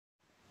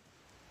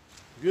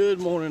Good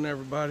morning,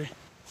 everybody.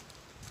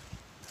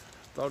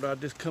 Thought I'd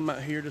just come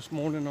out here this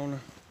morning on a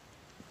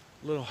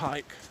little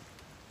hike.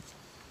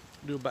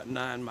 Do about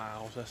 9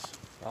 miles. That's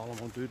all I'm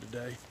gonna do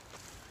today.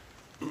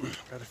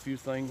 Got a few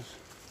things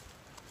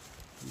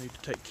I need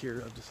to take care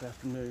of this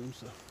afternoon,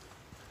 so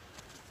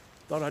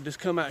thought I'd just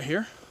come out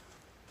here.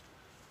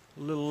 A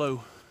little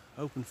low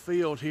open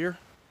field here.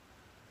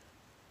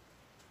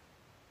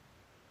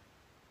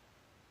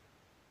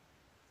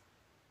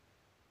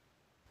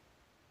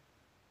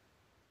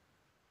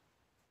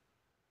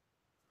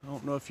 I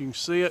don't know if you can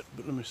see it,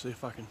 but let me see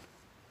if I can.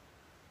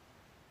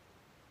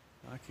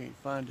 I can't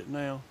find it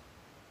now.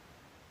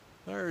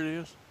 There it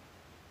is.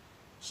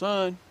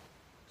 Sun's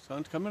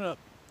coming up.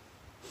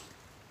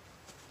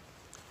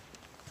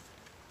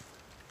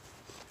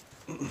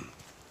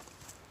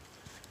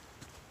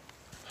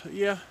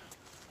 Yeah,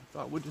 I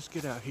thought we'd just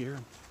get out here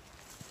and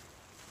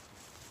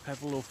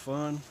have a little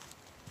fun,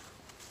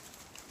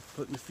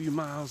 putting a few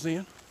miles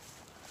in.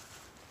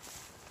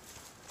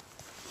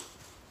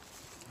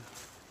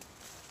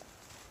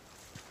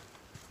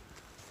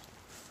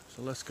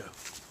 So let's go.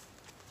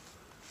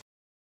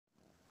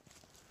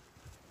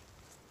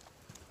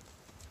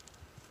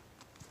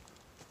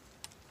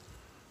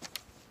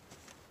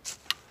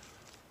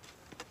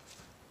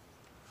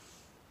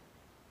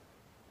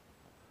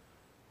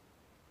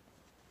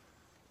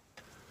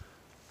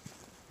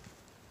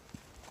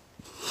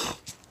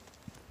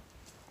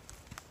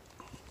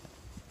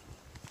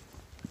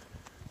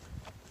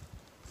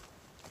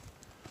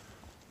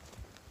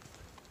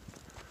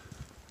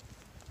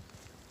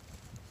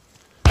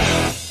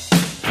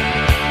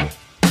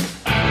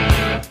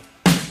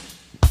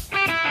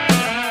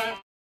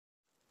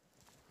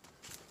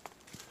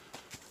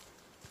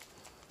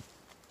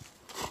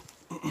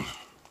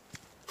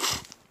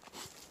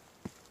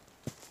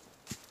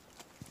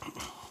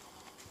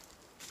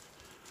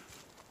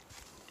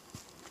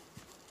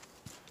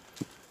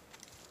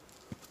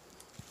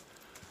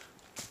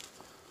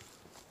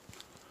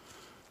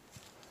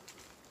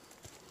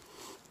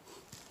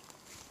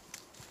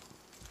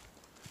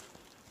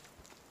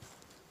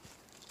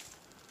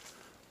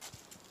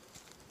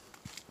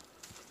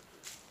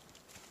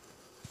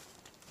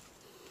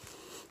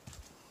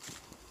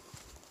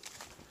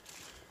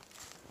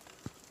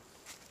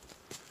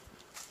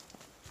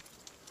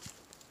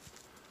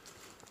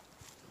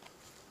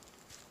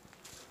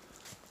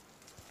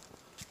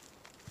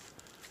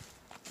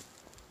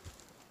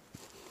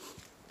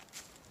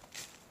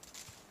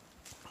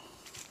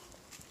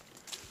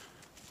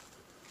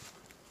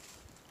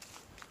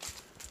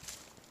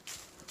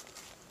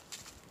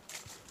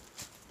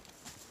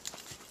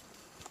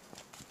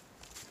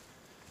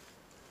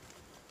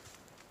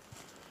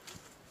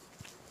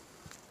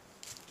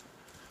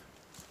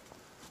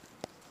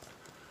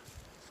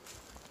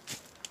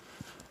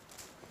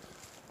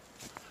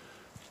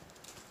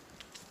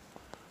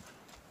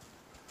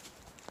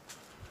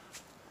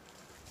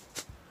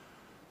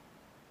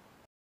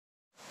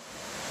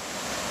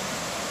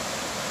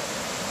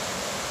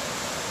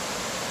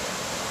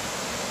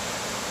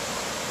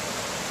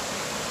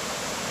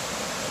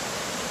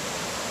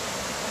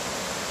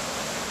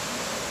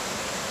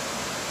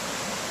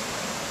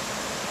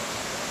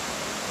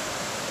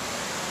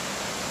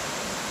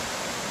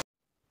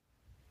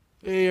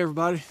 Hey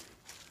everybody,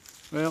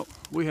 well,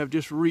 we have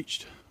just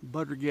reached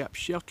Butter Gap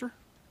Shelter,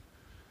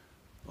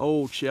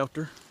 old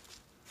shelter.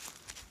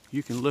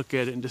 You can look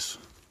at it and just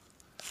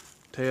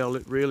tell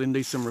it really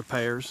needs some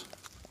repairs.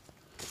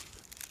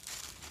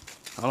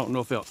 I don't know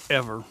if they'll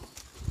ever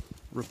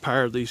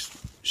repair these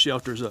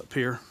shelters up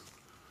here,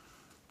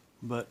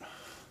 but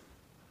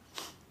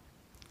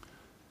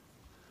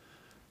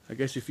I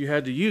guess if you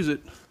had to use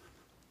it,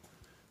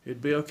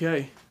 it'd be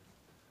okay.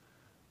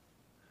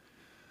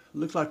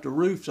 Looks like the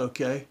roof's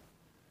okay,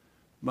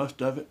 most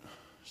of it,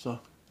 so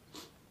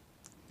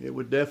it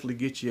would definitely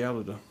get you out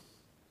of the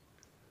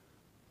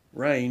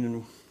rain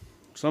and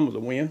some of the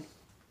wind.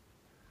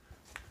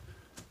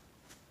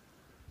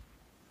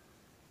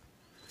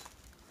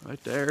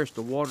 Right there is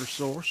the water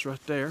source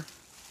right there.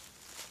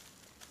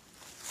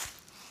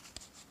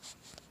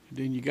 And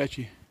then you got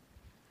your,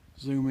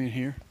 zoom in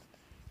here,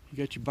 you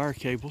got your bar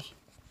cables.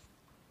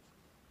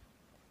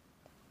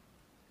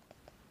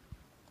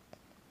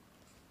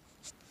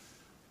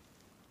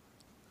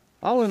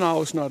 All in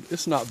all, it's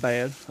not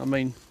bad. I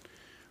mean,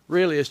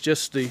 really, it's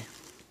just the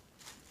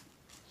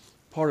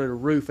part of the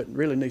roof that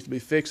really needs to be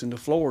fixed, and the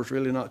floor is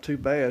really not too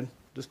bad.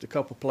 Just a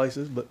couple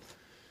places, but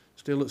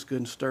still looks good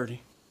and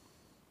sturdy.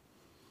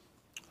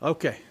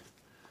 Okay,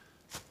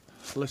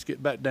 so let's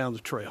get back down the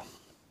trail.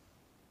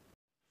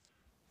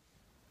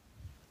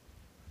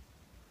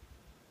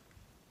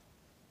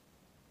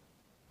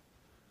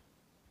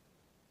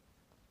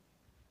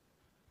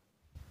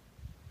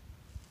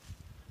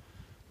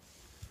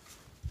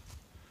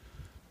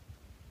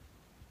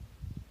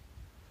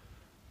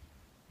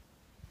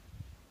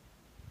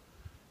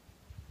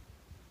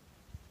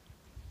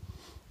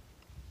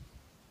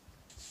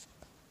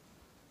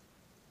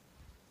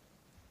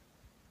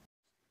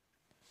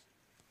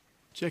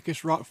 Check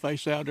this rock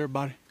face out,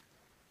 everybody.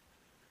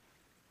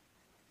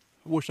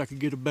 I wish I could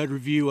get a better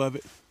view of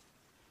it.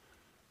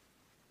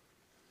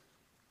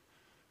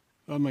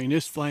 I mean,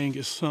 this thing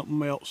is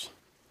something else.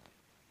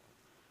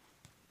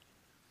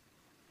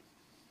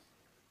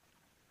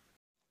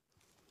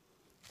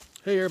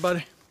 Hey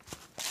everybody.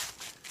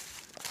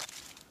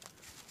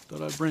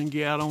 Thought I'd bring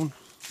you out on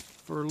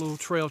for a little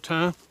trail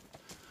time.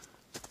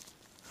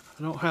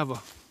 I don't have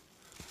a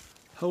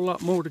whole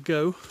lot more to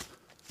go,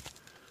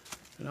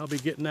 and I'll be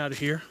getting out of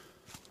here.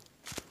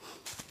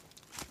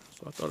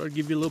 So I thought I'd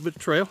give you a little bit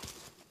of trail.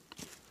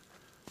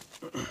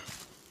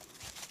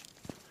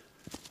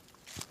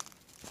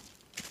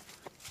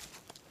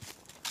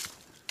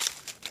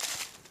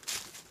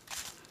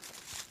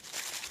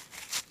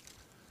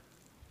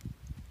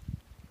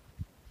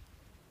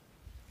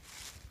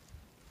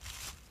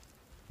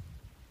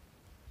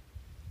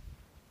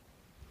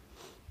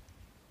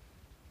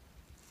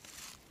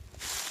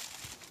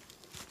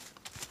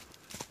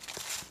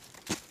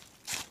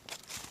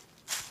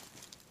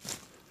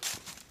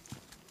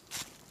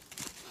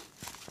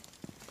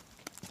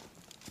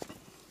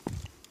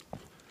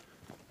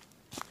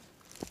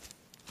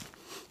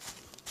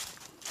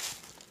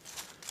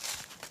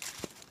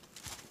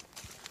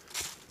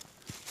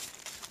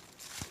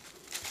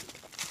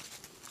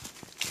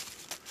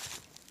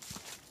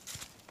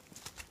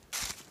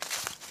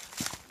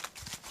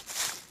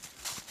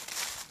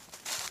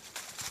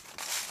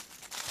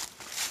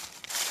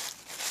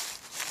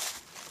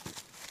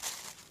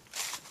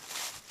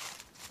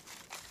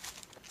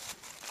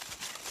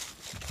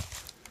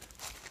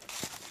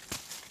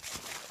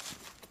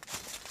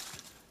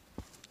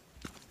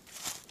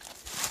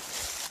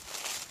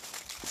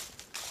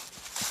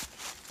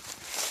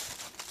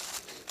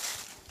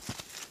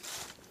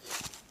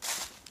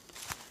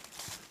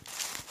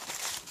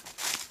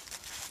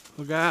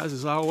 Well guys,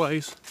 as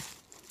always,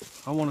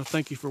 I want to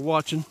thank you for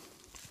watching,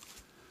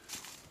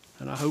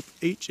 and I hope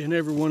each and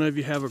every one of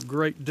you have a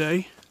great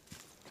day.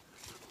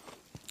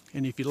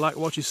 And if you like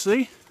what you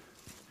see,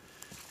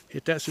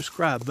 hit that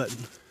subscribe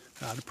button.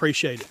 I'd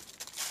appreciate it.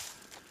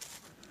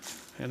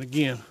 And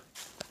again,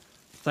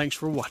 thanks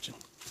for watching.